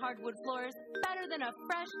sliding on hardwood floors better than a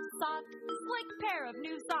fresh, soft, slick pair of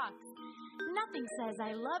new socks. Nothing says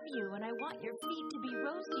I love you and I want your feet to be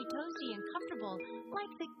roasty, toasty, and comfortable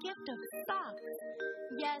like the gift of socks.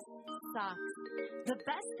 Yes, socks. The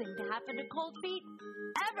best thing to happen to cold feet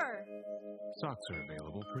ever. Socks are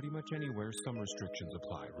available pretty much anywhere. Some restrictions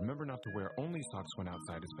apply. Remember not to wear only socks when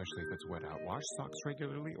outside, especially if it's wet out. Wash socks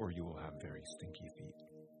regularly or you will have very stinky feet.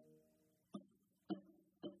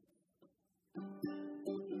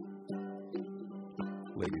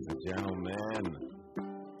 Ladies and gentlemen,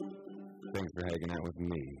 thanks for hanging out with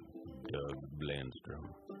me, Doug Blandstrom.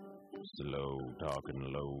 Slow talking,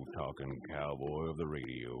 low talking cowboy of the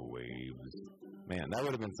radio waves. Man, that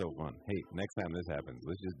would have been so fun. Hey, next time this happens,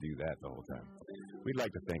 let's just do that the whole time. We'd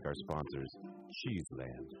like to thank our sponsors,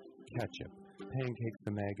 Cheeseland, Ketchup, Pancakes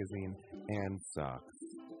the Magazine, and Socks.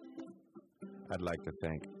 I'd like to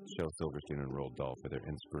thank Shel Silverstein and Roald Dahl for their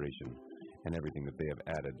inspiration and everything that they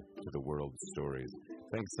have added to the world's stories.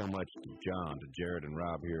 Thanks so much to John, to Jared, and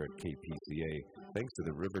Rob here at KPCA. Thanks to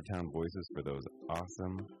the Rivertown Voices for those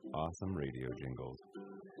awesome, awesome radio jingles.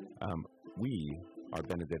 We are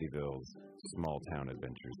Benedettiville's Small Town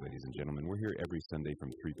Adventures, ladies and gentlemen. We're here every Sunday from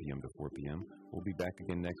 3 p.m. to 4 p.m. We'll be back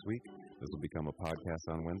again next week. This will become a podcast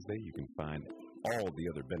on Wednesday. You can find all the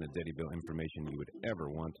other Benedettiville information you would ever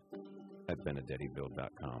want at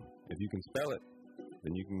benedettiville.com. If you can spell it,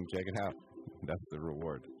 then you can check it out. That's the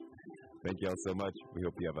reward. Thank you all so much. We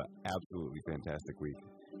hope you have an absolutely fantastic week,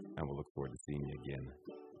 and we'll look forward to seeing you again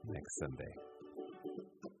next Sunday.